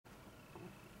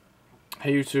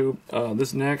Hey YouTube,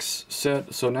 this next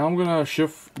set, so now I'm gonna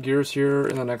shift gears here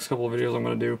in the next couple of videos I'm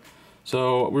gonna do.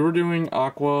 So we were doing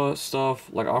Aqua stuff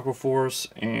like Aqua Force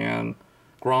and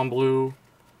Grand Blue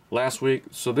last week.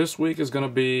 So this week is gonna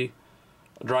be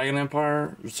Dragon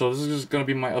Empire. So this is just gonna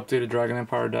be my updated Dragon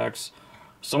Empire decks.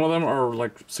 Some of them are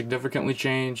like significantly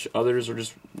changed, others are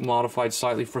just modified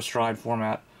slightly for Stride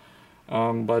format.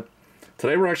 But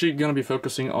today we're actually gonna be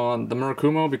focusing on the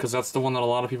Murakumo because that's the one that a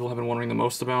lot of people have been wondering the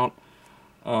most about.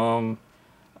 But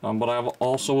I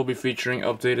also will be featuring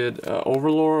updated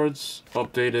Overlords,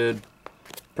 updated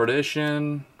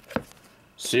Perdition,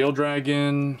 Seal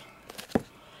Dragon,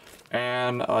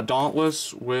 and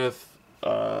Dauntless with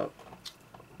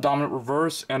Dominant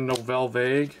Reverse and Novel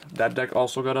Vague. That deck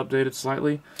also got updated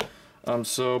slightly. But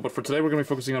for today we're going to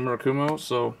be focusing on Murakumo,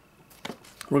 so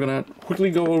we're going to quickly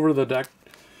go over the deck,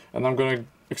 and I'm going to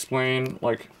explain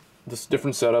like this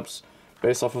different setups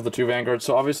based off of the two Vanguards.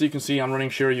 So obviously you can see I'm running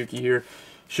Shirayuki here.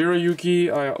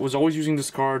 Shirayuki, I was always using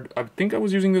this card. I think I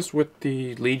was using this with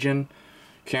the Legion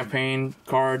campaign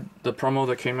card, the promo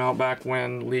that came out back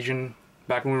when we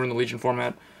were in the Legion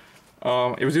format.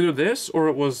 It was either this or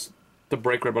it was the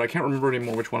Break Red, but I can't remember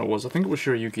anymore which one it was. I think it was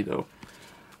Shirayuki though,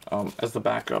 as the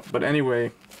backup. But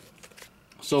anyway,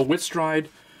 so with Stride,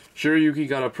 Shirayuki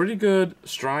got a pretty good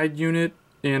Stride unit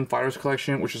in Fighters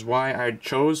Collection, which is why I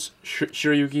chose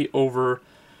Shirayuki over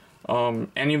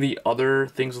any of the other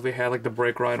things that they had, like the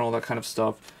Break Ride and all that kind of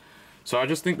stuff. So I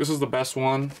just think this is the best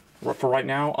one for right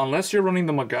now, unless you're running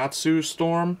the Magatsu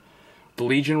Storm, the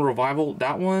Legion Revival.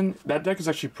 That deck is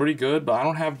actually pretty good, but I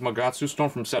don't have Magatsu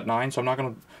Storm from set 9, so I'm not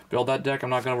going to build that deck.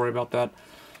 I'm not going to worry about that.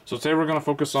 So today we're going to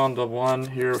focus on the one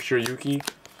here, Shirayuki.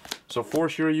 So for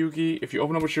Shirayuki, if you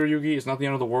open up with Shirayuki, it's not the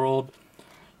end of the world.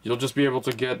 You'll just be able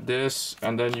to get this,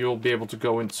 and then you'll be able to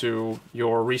go into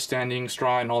your restanding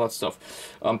Stride and all that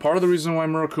stuff. Part of the reason why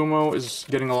Murakumo is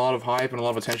getting a lot of hype and a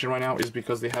lot of attention right now is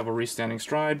because they have a restanding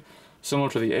Stride, similar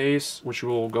to the Ace, which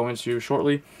we'll go into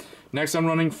shortly. Next, I'm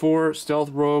running for Stealth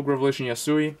Rogue Revelation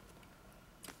Yasuie.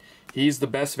 He's the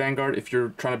best Vanguard if you're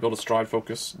trying to build a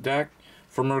Stride-focused deck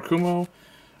for Murakumo.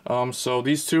 So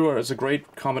these two is a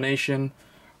great combination.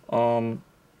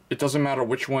 It doesn't matter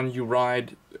which one you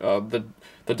ride,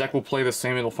 the deck will play the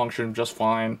same, it'll function just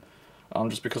fine,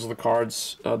 just because of the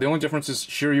cards. The only difference is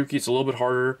Shirayuki, it's a little bit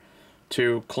harder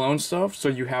to clone stuff, so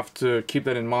you have to keep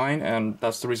that in mind, and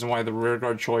that's the reason why the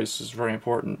rearguard choice is very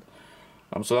important.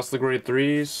 So that's the grade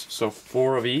 3s, so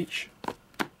 4 of each.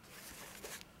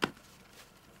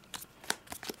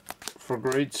 For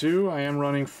grade 2, I am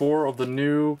running 4 of the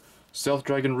new Stealth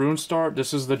Dragon Runestar.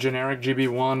 This is the generic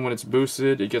GB1. When it's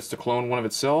boosted, it gets to clone one of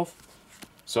itself.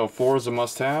 So 4 is a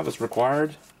must-have. It's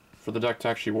required for the deck to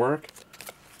actually work.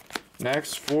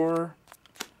 Next, for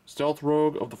Stealth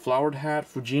Rogue of the Flowered Hat,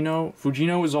 Fujino.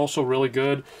 Fujino is also really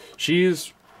good.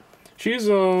 She's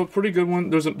a pretty good one.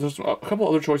 There's a couple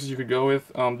other choices you could go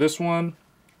with. This one,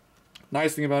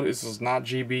 nice thing about it is it's not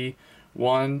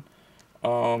GB1,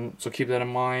 so keep that in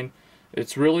mind.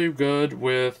 It's really good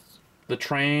with the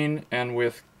Train and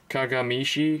with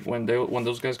Kagamishi when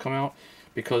those guys come out,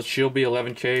 because she'll be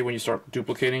 11k when you start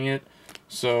duplicating it.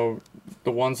 So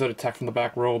the ones that attack from the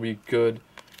back row will be good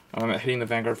at hitting the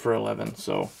Vanguard for 11.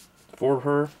 So for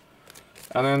her.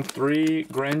 And then 3,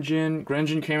 Grenjin.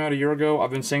 Grenjin came out a year ago.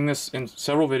 I've been saying this in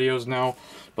several videos now,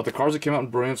 but the cards that came out in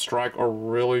Brilliant Strike are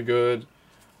really good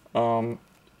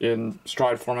in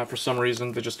Stride format for some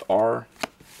reason. They just are.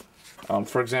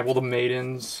 For example, the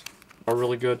Maidens are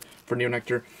really good for Neo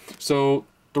Nectar. So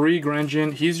 3,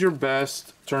 Grenjin. He's your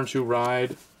best turn 2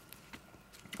 ride.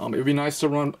 It would be nice to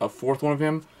run a 4th one of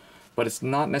him, but it's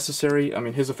not necessary. I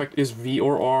mean, his effect is V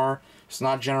or R. It's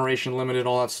not generation limited,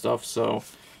 all that stuff. So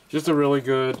just a really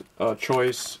good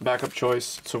choice, backup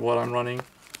choice to what I'm running.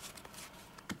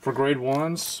 For grade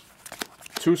 1s,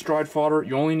 2 Stride fodder.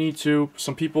 You only need 2.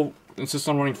 Some people insist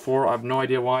on running 4. I have no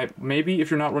idea why. Maybe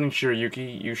if you're not running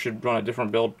Shirayuki, you should run a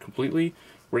different build completely,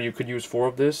 where you could use 4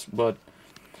 of this. But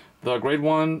the grade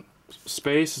 1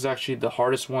 space is actually the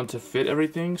hardest one to fit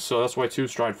everything, so that's why 2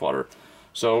 Stride fodder.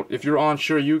 So if you're on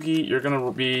Shirayuki, you're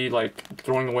gonna be like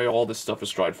throwing away all this stuff as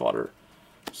Stride fodder.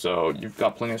 So you've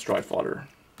got plenty of Stride fodder.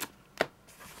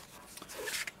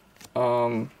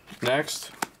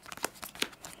 Next,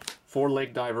 for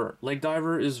Lake Diver. Lake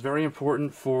Diver is very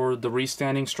important for the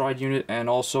restanding Stride unit, and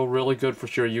also really good for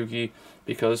Shirayuki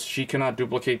because she cannot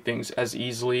duplicate things as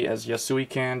easily as Yasuie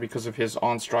can because of his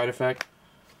on-Stride effect.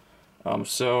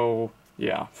 So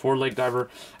yeah, for Lake Diver.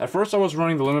 At first I was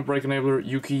running the Limit Break Enabler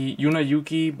Yuna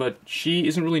Yuki, but she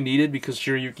isn't really needed because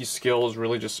Shirayuki's skill is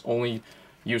really just only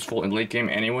useful in late game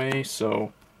anyway,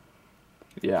 so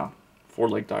yeah. for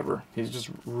Lake Diver. He's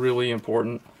just really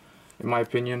important, in my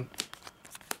opinion.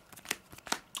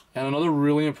 And another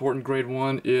really important grade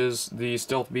 1 is the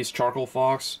Stealth Beast Charcoal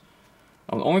Fox.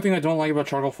 The only thing I don't like about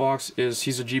Charcoal Fox is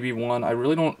he's a GB1. I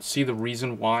really don't see the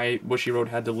reason why Bushiroad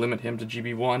had to limit him to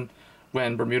GB1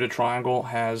 when Bermuda Triangle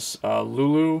has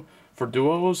Lulu for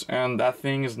duos, and that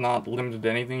thing is not limited to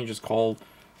anything. You just call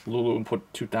Lulu and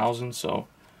put 2000, so.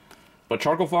 But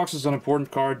Charcoal Fox is an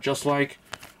important card, just like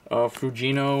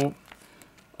Fujino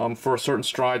for a certain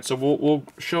stride. So we'll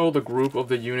show the group of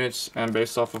the units and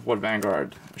based off of what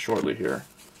Vanguard shortly here.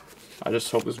 I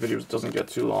just hope this video doesn't get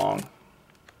too long.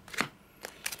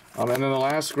 And then the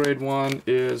last grade 1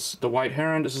 is the White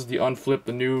Heron. This is the unflip,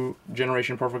 the new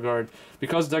generation Perfect Guard.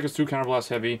 Because the deck is too Counterblast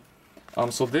heavy,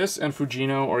 so this and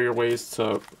Fujino are your ways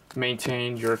to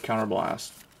maintain your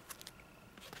Counterblast.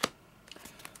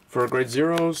 For grade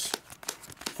 0s,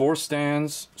 4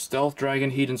 stands, Stealth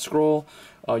Dragon, Hiden Scroll.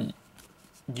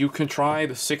 You can try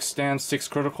the 6 stands, 6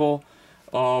 critical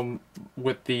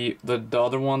with the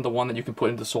other one, the one that you can put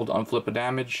into Soul to unflip a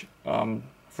damage.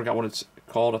 Forgot what it's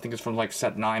called. I think it's from like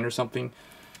set 9 or something,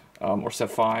 or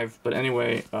set 5. But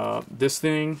anyway, this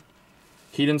thing,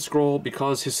 Hiden Scroll,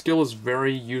 because his skill is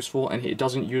very useful and he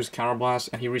doesn't use Counterblast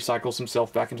and he recycles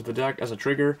himself back into the deck as a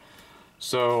trigger.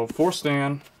 So 4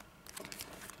 stand,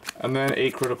 and then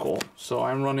 8 critical. So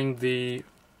I'm running the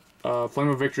Flame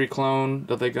of Victory clone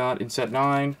that they got in set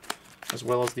 9, as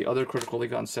well as the other critical they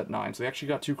got in set 9. So they actually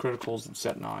got 2 criticals in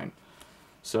set 9.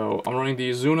 So I'm running the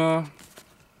Izuna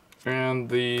and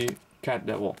the Cat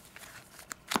Devil.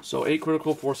 So 8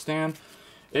 critical, 4 stand.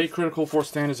 8 critical, 4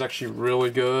 stand is actually really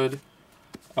good.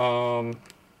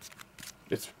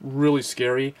 It's really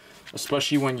scary,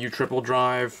 especially when you triple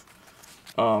drive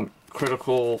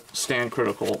critical, stand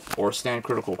critical, or stand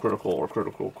critical, critical, or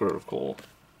critical, critical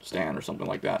stand, or something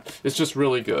like that. It's just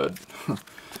really good.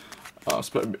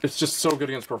 It's just so good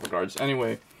against Perfect Guards.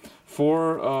 Anyway,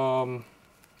 for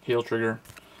heal trigger.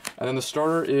 And then the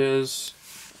starter is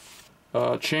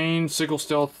Chain, Sickle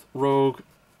Stealth, Rogue,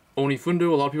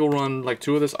 Onifundo. A lot of people run like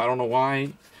 2 of this. I don't know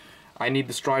why. I need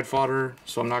the stride fodder,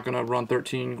 so I'm not going to run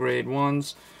 13 grade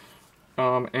 1s.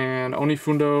 And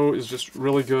Onifundo is just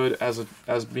really good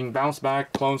as being bounced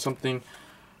back, clone something,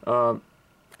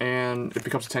 and it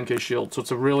becomes a 10k shield. So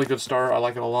it's a really good starter. I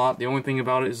like it a lot. The only thing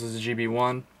about it is it's a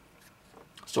GB1,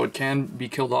 so it can be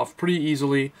killed off pretty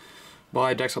easily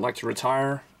by decks that like to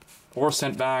retire, or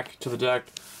sent back to the deck,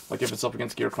 like if it's up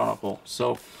against Gear Chronicle.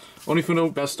 So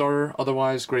Onifundo, best starter,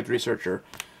 otherwise grade 3 searcher.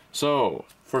 So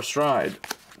for stride,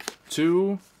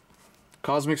 2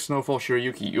 Cosmic Snowfall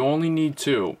Shirayuki. You only need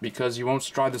 2 because you won't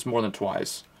stride this more than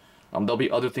twice. There'll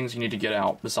be other things you need to get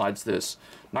out besides this.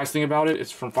 Nice thing about it,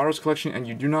 it's from Fire's Collection, and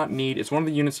you do not need, it's one of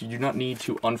the units you do not need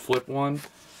to unflip one.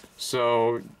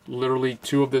 So literally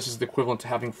 2 of this is the equivalent to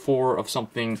having 4 of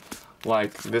something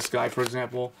like this guy, for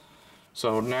example.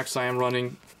 So next I am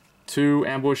running 2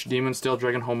 Ambush Demon Stealth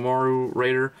Dragon Homaru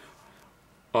Raider.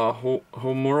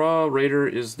 Homura Raider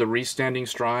is the restanding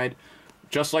stride.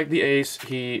 Just like the Ace,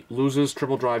 he loses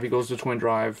triple drive, he goes to twin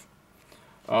drive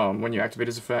when you activate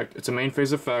his effect. It's a main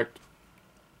phase effect.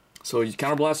 So you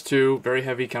counterblast 2, very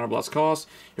heavy counterblast cost.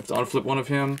 You have to unflip 1 of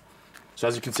him. So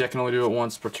as you can see, I can only do it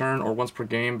once per turn or once per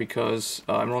game because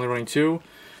I'm only running 2.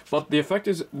 But the effect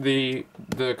is, the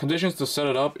conditions to set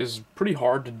it up is pretty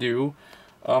hard to do.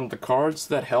 The cards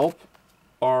that help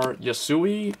are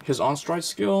Yasuie, his on-stride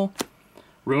skill,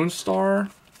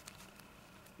 Runestar,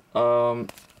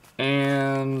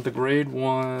 and the grade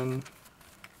 1,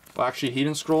 well actually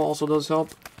Hiden Scroll also does help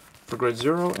for grade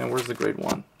 0, and where's the grade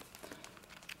 1?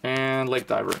 And Lake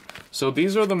Diver. So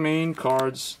these are the main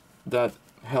cards that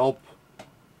help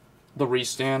the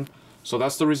restand. So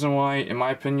that's the reason why, in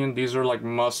my opinion, these are like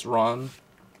must-run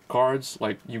cards.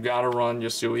 Like, you gotta run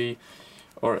Yasuie.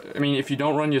 Or, I mean, if you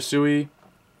don't run Yasuie,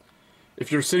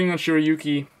 if you're sitting on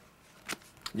Shirayuki,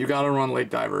 you gotta run Lake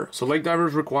Diver. So Lake Diver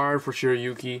is required for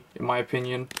Shirayuki, in my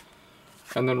opinion.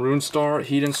 And then Runestar,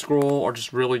 Hiden Scroll are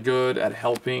just really good at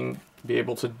helping be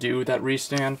able to do that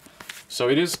restand. So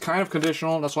it is kind of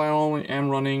conditional. That's why I only am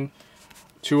running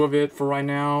 2 of it for right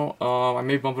now. I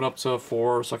may bump it up to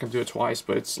 4 so I can do it twice.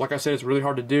 But it's, like I said, it's really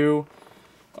hard to do.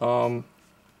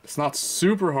 It's not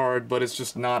super hard, but it's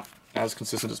just not as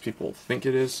consistent as people think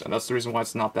it is. And that's the reason why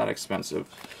it's not that expensive.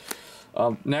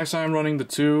 Next I'm running the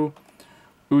 2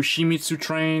 Ushimitsu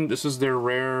Train. This is their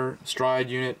rare stride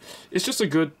unit. It's just a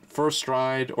good first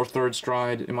stride or third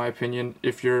stride, in my opinion,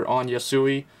 if you're on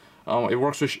Yasuie. It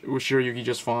works with Shirayuki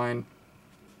just fine.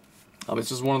 It's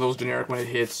just one of those generic, when it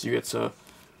hits, you get to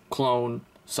clone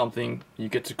something. You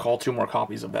get to call 2 more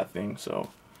copies of that thing, so.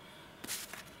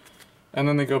 And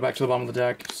then they go back to the bottom of the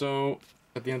deck. So,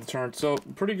 at the end of the turn. So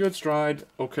pretty good stride.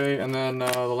 Okay, and then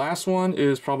the last one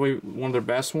is probably one of their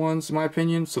best ones in my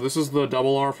opinion. So this is the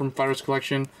double R from Fighters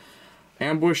Collection.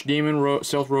 Ambush, Demon,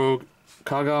 Stealth Rogue,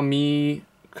 Kagami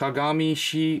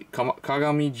Jishi.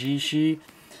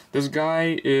 This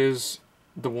guy is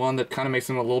the one that kind of makes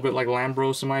him a little bit like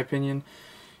Lambros in my opinion.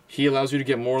 He allows you to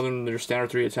get more than your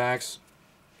standard 3 attacks.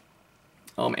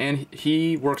 And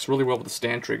he works really well with the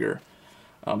stand trigger.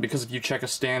 Because if you check a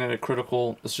stand and a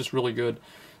critical, it's just really good.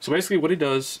 So basically what he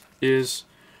does is,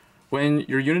 when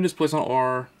your unit is placed on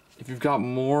R, if you've got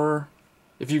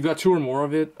 2 or more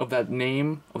of it, of that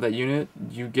name, of that unit,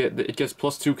 it gets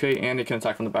plus 2k and it can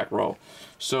attack from the back row.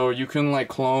 So you can like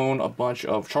clone a bunch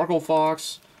of Charcoal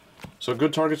Fox. So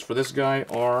good targets for this guy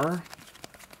are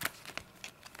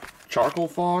Charcoal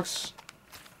Fox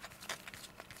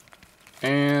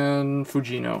and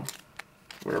Fujino,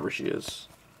 wherever she is.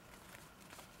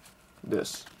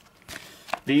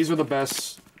 These are the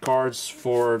best cards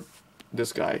for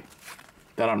this guy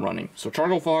that I'm running. So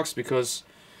Charcoal Fox, because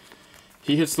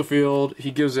he hits the field,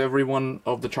 he gives every one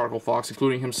of the Charcoal Fox,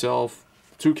 including himself,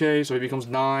 2k, so he becomes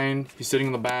 9. He's sitting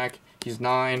in the back, he's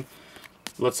 9.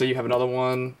 Let's say you have another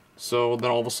one, so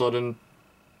then all of a sudden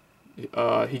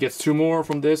he gets 2 more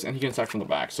from this, and he can attack from the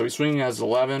back. So he's swinging as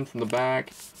 11 from the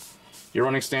back. You're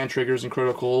running stand triggers and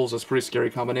criticals. That's a pretty scary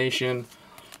combination.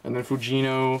 And then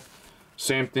Fujino,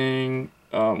 same thing.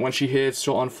 When she hits,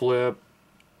 she'll unflip.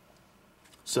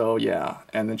 So yeah,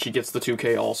 and then she gets the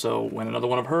 2k also when another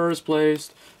one of her is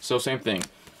placed. So same thing.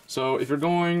 So if you're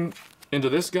going into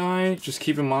this guy, just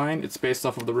keep in mind it's based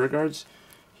off of the rear guards.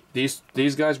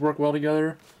 These guys work well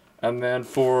together. And then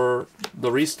for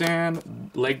the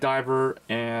restand, Leg Diver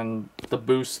and the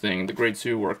boost thing, the grade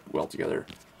 2, work well together.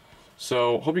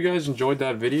 So hope you guys enjoyed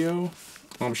that video.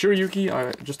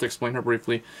 Shirayuki, just to explain her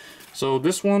briefly. So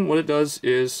this one, what it does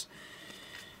is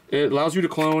it allows you to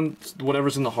clone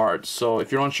whatever's in the heart. So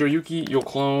if you're on Shirayuki, you'll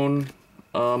clone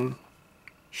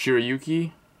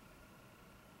Shirayuki.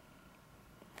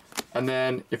 And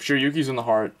then if Shirayuki's in the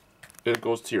heart, it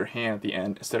goes to your hand at the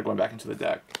end instead of going back into the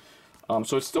deck.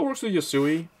 So it still works with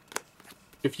Yasuie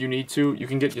if you need to. You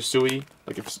can get Yasuie,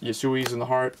 like if Yasuie's in the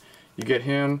heart, you get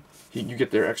him, you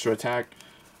get their extra attack.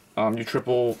 You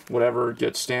triple whatever,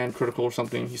 get stand, critical or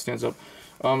something, he stands up.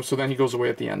 So then he goes away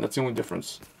at the end. That's the only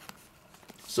difference.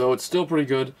 So it's still pretty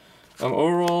good.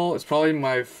 Overall, it's probably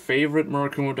my favorite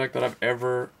Murakumo deck that I've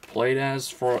ever played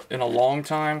as in a long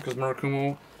time, because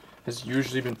Murakumo has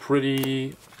usually been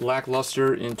pretty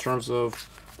lackluster in terms of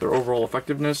their overall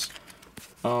effectiveness.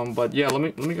 But yeah,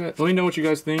 let me know what you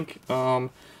guys think. And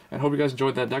hope you guys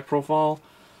enjoyed that deck profile.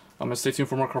 Stay tuned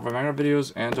for more Cardfight Vanguard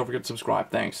videos, and don't forget to subscribe.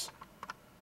 Thanks.